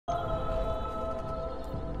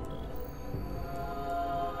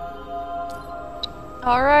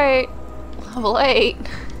Alright. Level 8.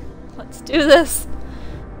 Let's do this.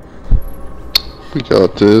 We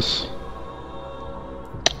got this.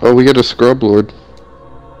 Oh, we got a scrub lord.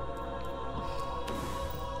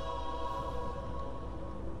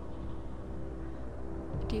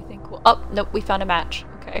 Do you think we'll... Oh, nope, we found a match.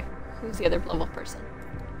 Okay. Who's the other level person?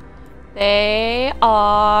 They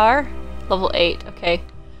are... level 8. Okay.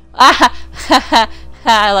 Ah!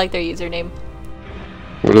 I like their username.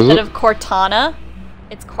 What is it? Instead of Cortana,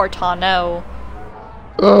 it's Cortano.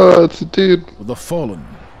 Oh, it's a dude. The Fallen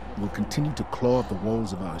will continue to claw at the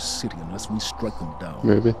walls of our city unless we strike them down.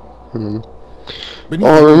 Maybe. I don't know.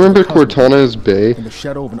 Oh, I remember Cortana's Bay. In the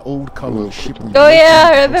shadow of an old colony ship. Oh yeah,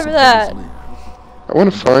 I remember that. I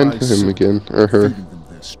want to find him again, or her. Them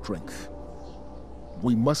their strength.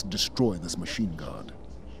 We must destroy this machine god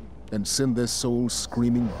and send their souls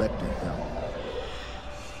screaming back to hell.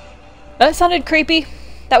 That sounded creepy.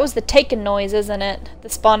 That was the Taken noise, isn't it? The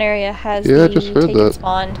spawn area has I the just heard Taken that.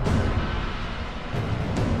 spawned.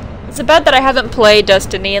 It's a bad that I haven't played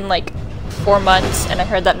Destiny in like 4 months, and I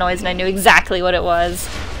heard that noise and I knew exactly what it was.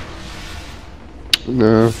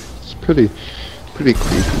 No, it's pretty creepy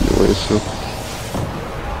noise. So.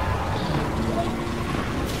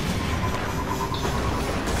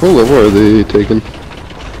 What level are they taking?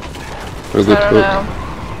 Or the I don't know.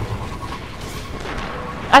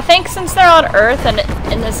 I think since they're on Earth and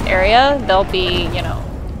in this area, they'll be, you know,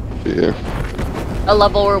 yeah, a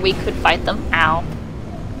level where we could fight them. Ow.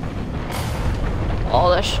 All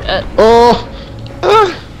this shit. Oh!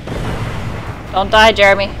 Ah! Don't die,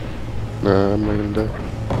 Jeremy. Nah, I'm not gonna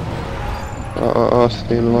die.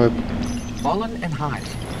 Staying alive. Fallen and hide.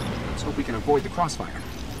 Let's hope we can avoid the crossfire.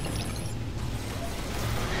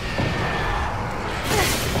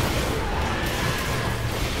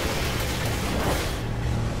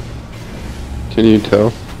 Can you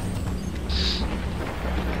tell?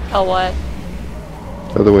 Oh, what?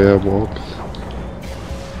 By the way I walk.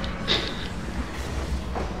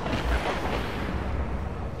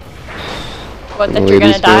 What, that you're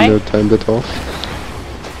gonna die? No time to talk.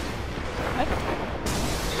 What?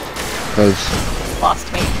 As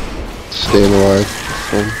Lost me. staying alive.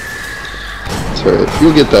 It's alright.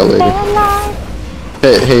 You'll get that later.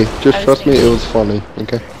 Hey, just trust me, it was funny,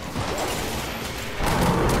 okay?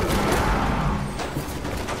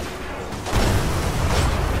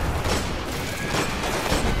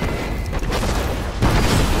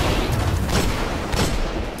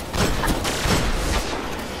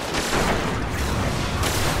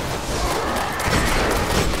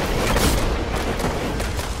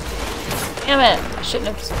 Damn it! I shouldn't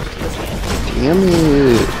have switched to this game. Damn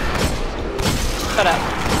it. Shut up.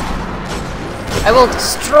 I will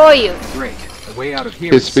destroy you! Great. The way out of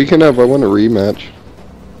here Hey, is... speaking of, I want a rematch.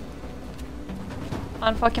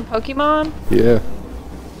 On fucking Pokemon? Yeah.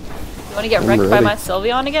 You wanna get I'm wrecked by ready. my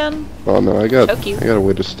Sylveon again? Oh no, I got Choke you. a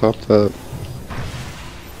way to stop that.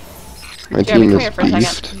 My Jeremy, team come is here for a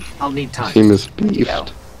second. beefed. I'll need time. Team is Here you go.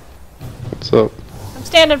 beefed. What's up? I'm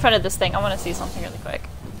standing in front of this thing. I wanna see something really quick.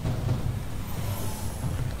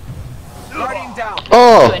 Guardian down.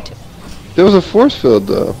 Oh! Two and two. There was a force field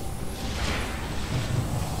though.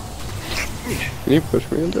 Can you push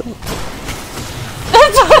me into it?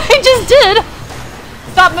 That's what I just did!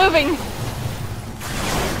 Stop moving!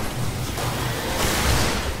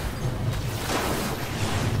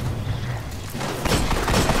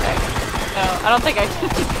 Okay. No, I don't think I can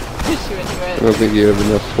push you into I it. don't think you have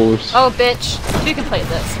enough force. Oh, bitch. You can play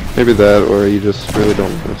this. Maybe that, or you just really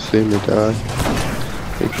don't want to see me die.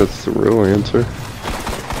 I think that's the real answer.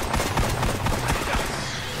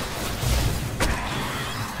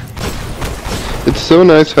 It's so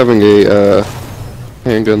nice having a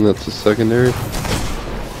handgun that's a secondary.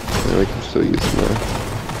 And I can still use my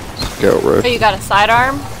scout Oh, rifle. you got a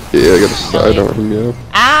sidearm? Yeah, I got a sidearm, yeah.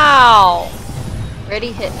 Ow!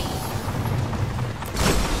 Already hit me.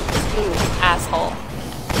 Ooh, asshole.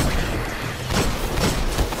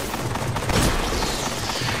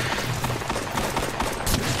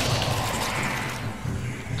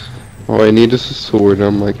 All I need is a sword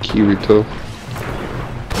on my Kirito.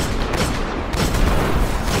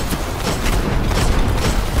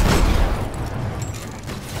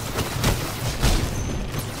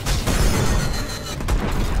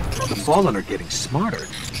 The Fallen are getting smarter.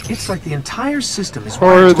 It's like the entire system is...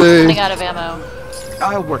 Are they? Running out of ammo.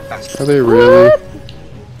 I'll work fast. Are they really?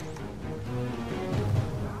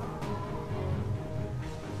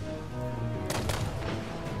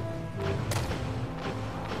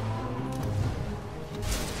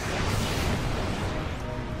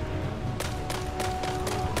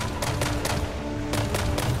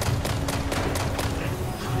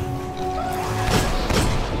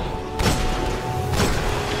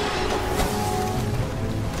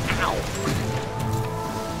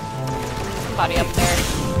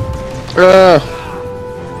 I'm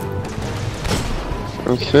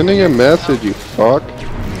sending a message, you fuck.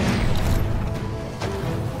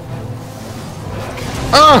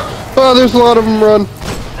 Ah! Oh, there's a lot of them, run.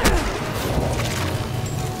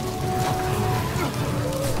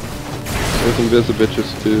 There's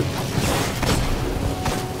invisibitches too.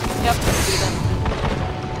 Yep, see them.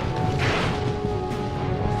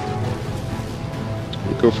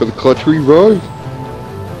 Go for the clutch revive.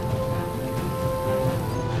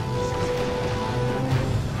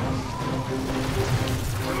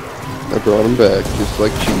 I brought him back, just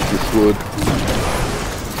like Jesus would.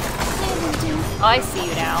 Oh, I see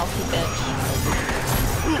you now, you bitch.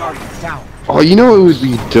 Guardian down. Oh, you know what would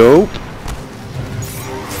be dope?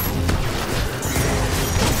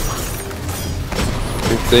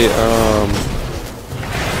 If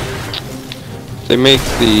they make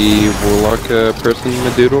the Warlock person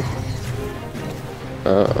a doodle.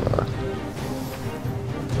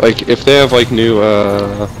 Like if they have like new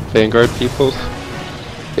Vanguard peoples.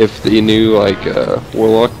 If the new like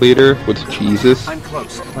Warlock leader was Jesus, I'm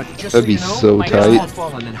close, but just that'd be so you know, so there's tight. a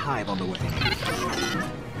Fallen and Hive on the way.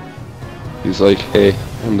 He's like, hey,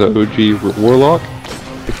 I'm the OG Warlock.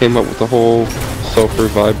 I came up with the whole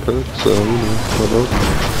self-revive perk, so you know, what else?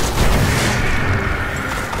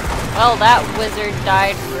 Well, that wizard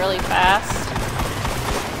died really fast.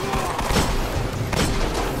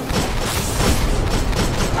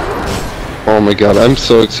 Oh my god, I'm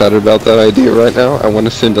so excited about that idea right now. I want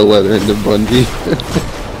to send a letter into Bungie.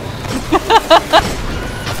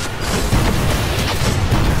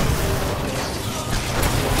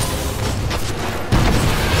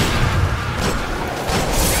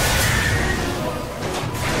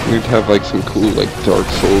 We'd have like some cool like Dark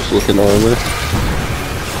Souls looking armor.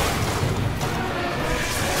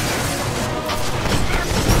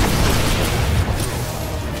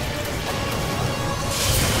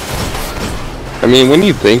 I mean, when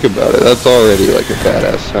you think about it, that's already like a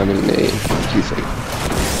badass sounding name. He's like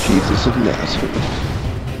Jesus of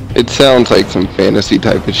Nazareth. It sounds like some fantasy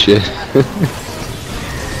type of shit.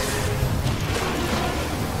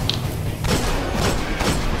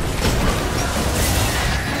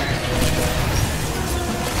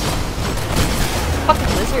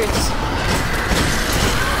 Fucking wizards.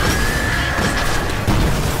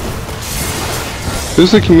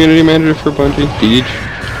 Who's the community manager for Bungie? Deej?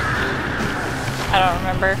 I don't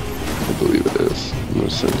remember. I believe it is. I'm gonna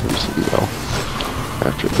send him some mail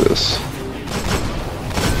after this.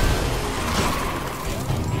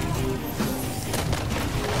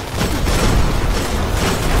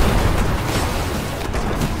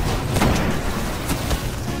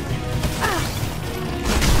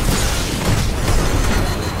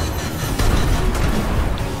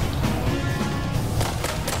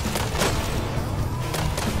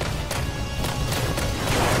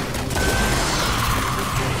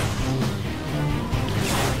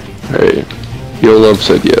 Hey, Yo Love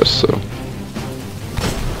said yes, so.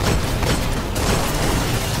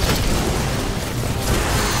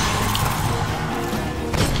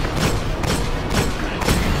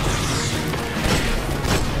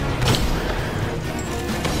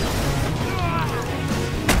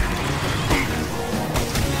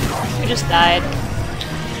 Who just died?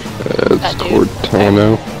 It's That dude.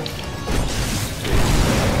 Cortano.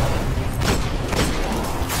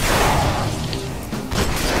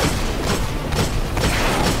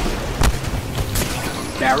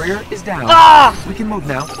 Barrier is down. Ah! We can move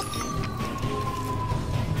now.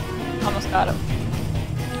 Almost got him.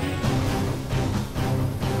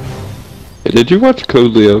 Hey, did you watch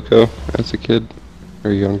Code Lyoko as a kid?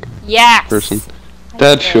 Or young Yes! person? I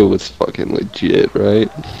That did. show was fucking legit, right?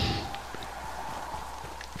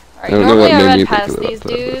 Alright, don't know normally what I made run me think past about these that,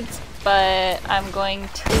 dudes, but I'm going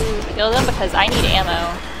to kill them because I need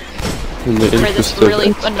ammo In the for this interest of really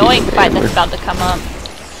XP annoying and fight that's armor. about to come up.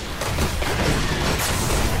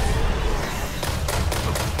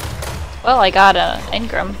 Well, I got a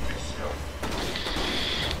Ingram.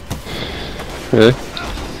 Okay.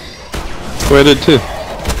 Oh, I did too.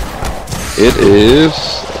 It is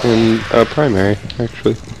in primary,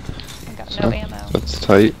 actually. I got So, no ammo. that's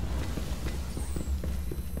tight.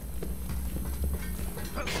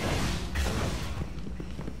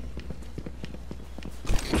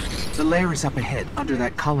 The Lair is up ahead, under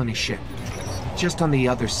that colony ship. Just on the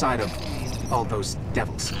other side of all those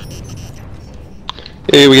devils.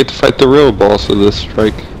 Hey, we get to fight the real boss of this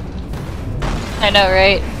strike. I know,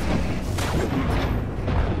 right?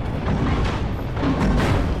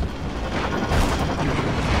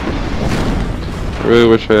 I really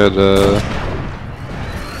wish I had,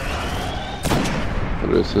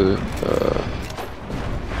 what is it,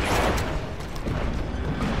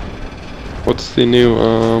 What's the new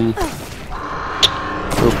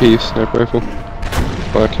OP sniper rifle?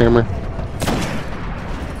 Black hammer.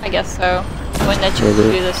 I guess so. The one that you can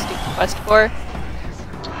do the stupid quest for.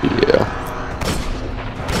 Yeah.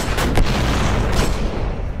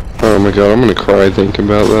 Oh my god, I'm gonna cry thinking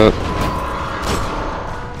about that.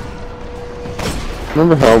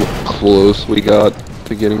 Remember how close we got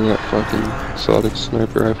to getting that fucking exotic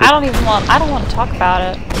sniper rifle? I don't want to talk about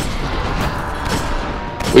it.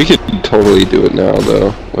 We could totally do it now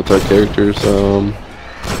though, with our characters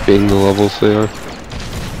being the levels they are.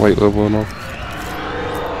 White level and all.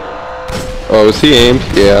 Oh, is he aimed?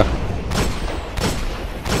 Yeah.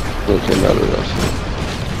 Okay, not enough.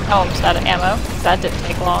 Oh, I'm just out of ammo. That didn't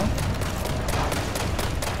take long.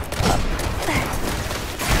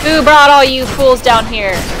 Who brought all you fools down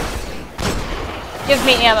here? Give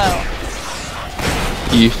me ammo.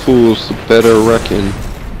 Ye fools better reckon.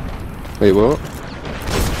 Wait, what?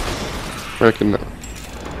 Reckon.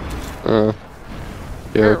 Yeah,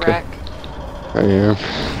 You're okay. a wreck. I am.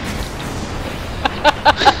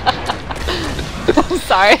 I'm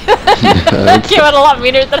sorry. That came out a lot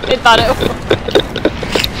meaner than I thought it would.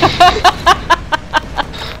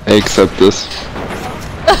 I accept this.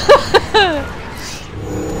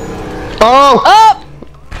 Oh! Oh!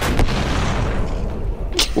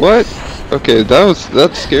 What? Okay,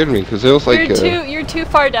 that scared me because it was like You're too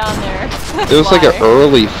far down there. it was like an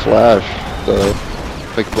early flash though,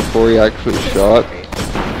 like before he actually shot.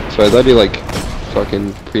 So I thought he like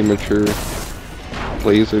fucking premature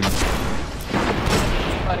lasered.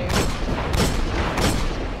 Funny.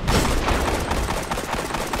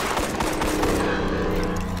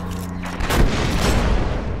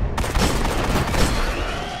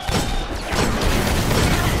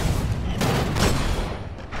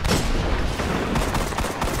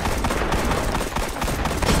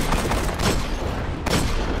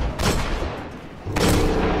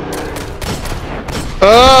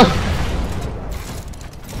 Ah!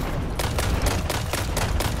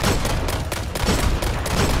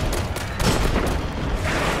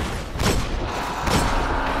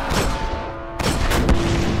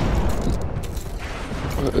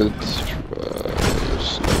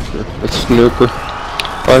 It's sniper.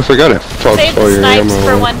 Oh, I forgot it. Fuck Save all the your snipes ammo.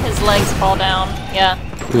 for when his legs fall down. Yeah.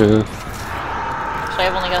 Yeah. So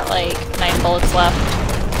I've only got like 9 bullets left.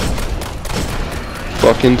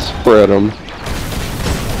 Fucking spread them.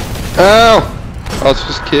 Ow! I was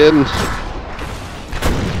just kidding.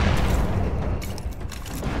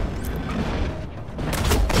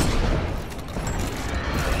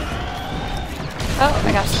 Oh,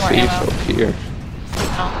 I got some more Safe ammo. up here.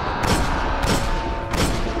 Oh.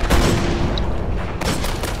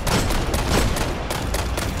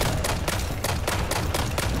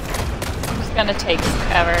 It's gonna take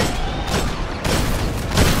forever.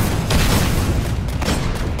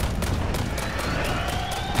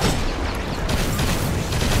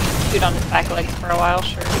 Shoot on his back legs for a while,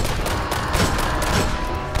 sure.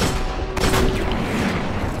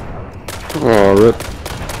 Oh, rip.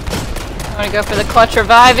 I'm gonna go for the clutch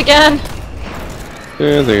revive again.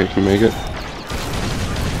 Yeah, I think I can make it.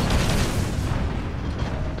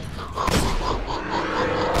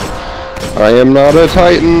 I am not a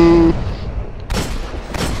Titan!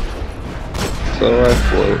 So I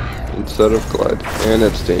float instead of glide. And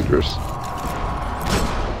it's dangerous.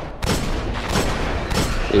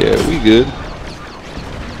 Yeah, we good.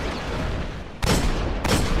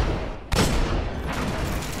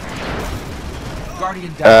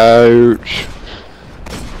 Guardian down. Ouch.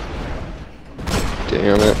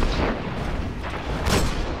 Damn it.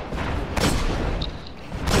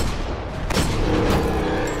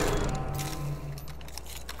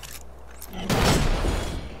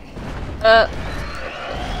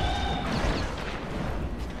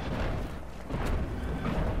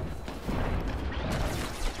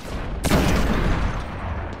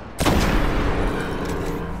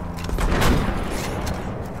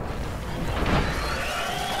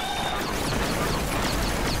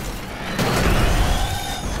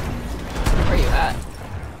 Where you at?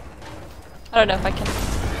 I don't know if I can.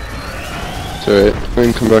 It's alright. I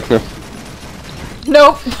can come back now.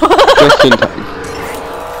 Nope. Just in time.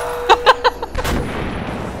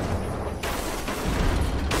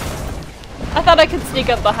 I thought I could sneak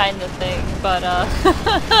up behind the thing, but a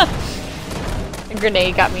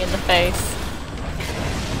grenade got me in the face.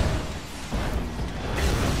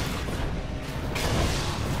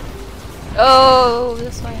 Oh,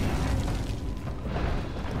 this way.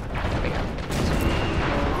 There we go.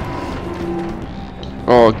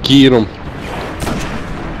 Oh, get him.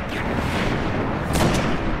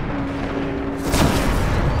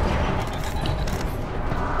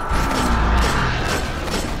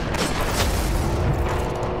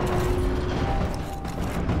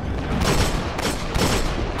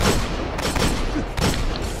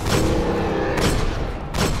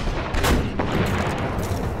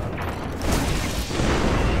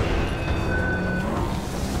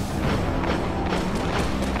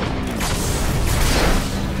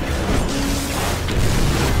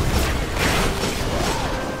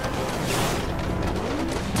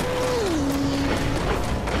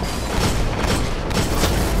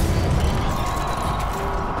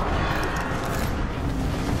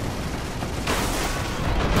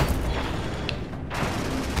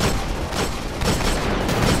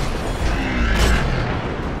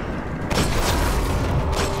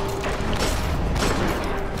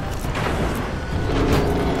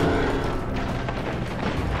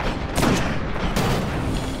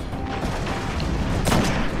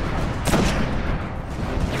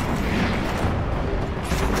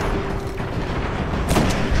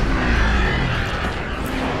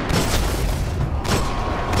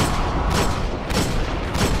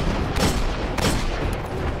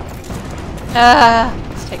 Ah,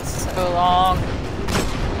 this takes so long.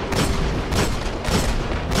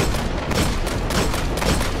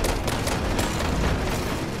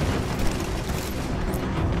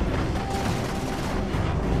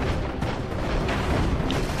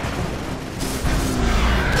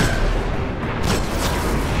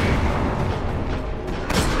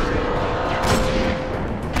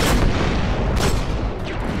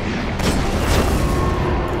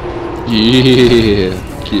 Yeah,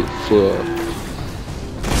 get fucked.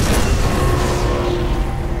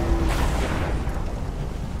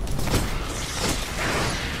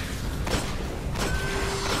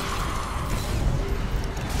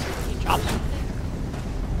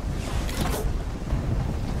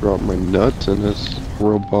 Drop my nuts in his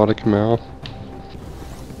robotic mouth.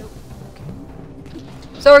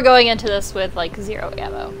 So we're going into this with like 0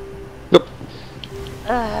 ammo. Yep.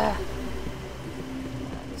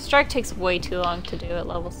 Strike takes way too long to do at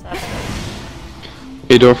level 7.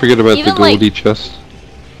 Hey, don't forget about Even, the Goldie chest.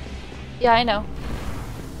 Yeah, I know.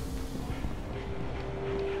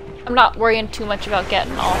 I'm not worrying too much about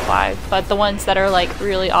getting all 5, but the ones that are like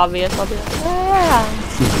really obvious, I'll be like, yeah.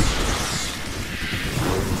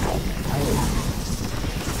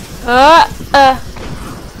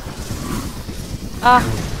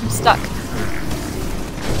 I'm stuck.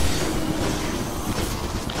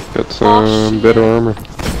 Got some better armor.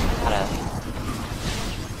 Gotta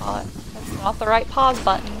call it. That's not the right pause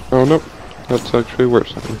button. Oh nope, that's actually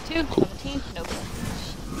worse. 2, Cool. 17, nope.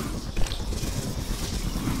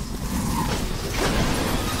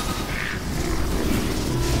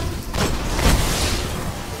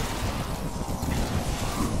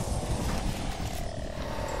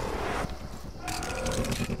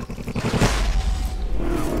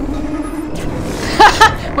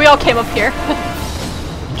 We all came up here.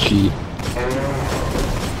 Cheat.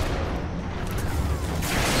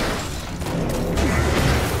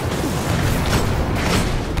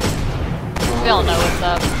 We all know what's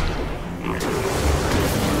up.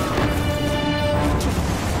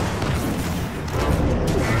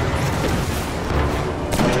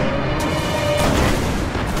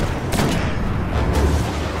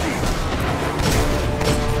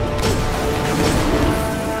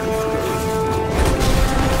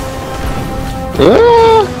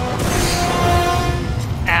 Ah!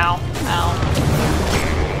 Ow. Ow.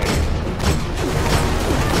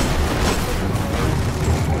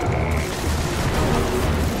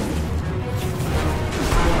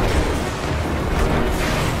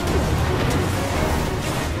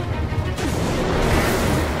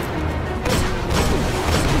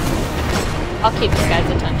 I'll keep this guy's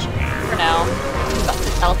attention for now. He's about to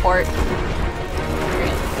teleport.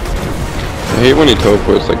 I hate when he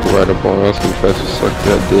teleports like right up on us and tries to suck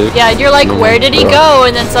that dick. Yeah, you're like, Oh where my did he God. go?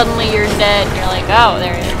 And then suddenly you're dead, and you're like, oh,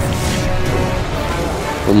 there he is.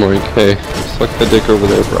 I'm like, hey, suck that dick over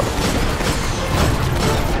there, bro.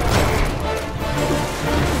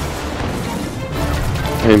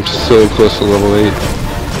 I am so close to level 8.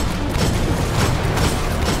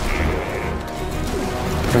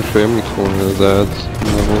 Actually, I'm gonna pull one of those ads.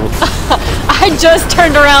 Level up. I just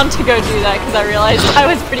turned around to go do that because I realized I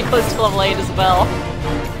was pretty close to level 8 as well.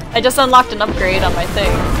 I just unlocked an upgrade on my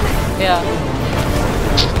thing. Yeah.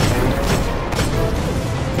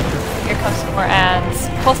 Here comes some more ads.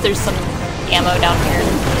 Plus there's some ammo down here.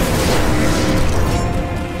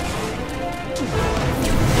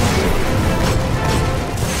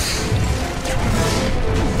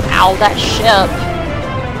 Ow, that ship.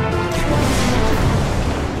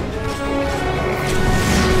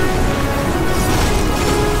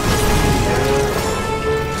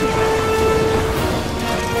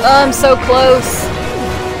 Oh, I'm so close.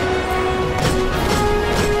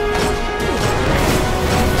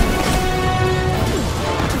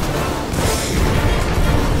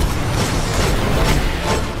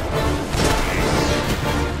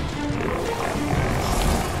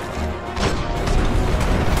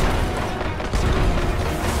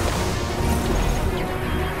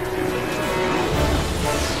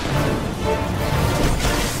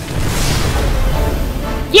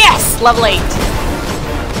 Yes! Level 8.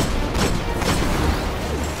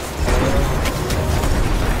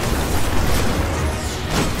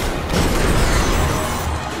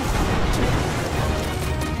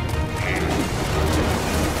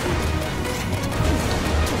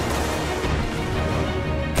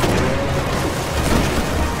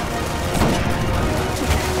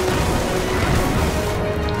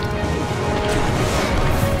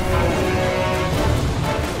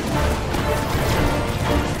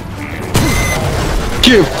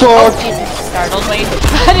 Get Oh, fucked! Jesus, you startled me.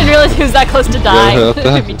 I didn't realize he was that close to die. Yeah, It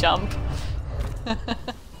made me jump.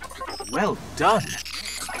 Well done.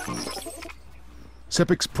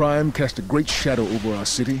 Sepix Prime cast a great shadow over our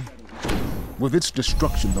city. With its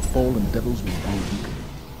destruction, the fallen devils will grow weaker.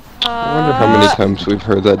 I wonder how many times we've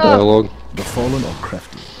heard that dialogue. The fallen are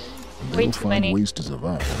crafty. They Way will too find many. ways to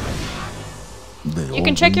survive. They You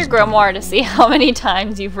can check your always do. grimoire to see how many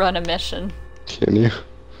times you've run a mission. Can you?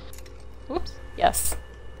 Whoops. Yes.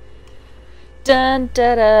 Dun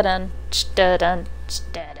da da dun da dun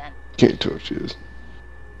da dun. Can't torches.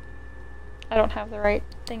 I don't have the right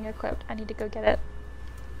thing equipped. I need to go get it.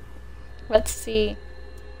 Let's see.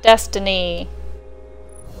 Destiny.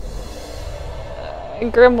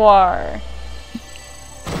 Grimoire.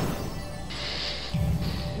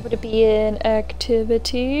 Would it be in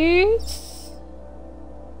activities?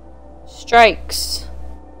 Strikes.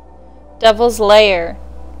 Devil's Lair.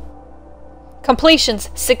 Completions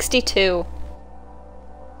 62.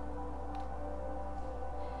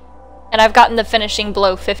 And I've gotten the finishing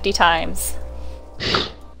blow 50 times.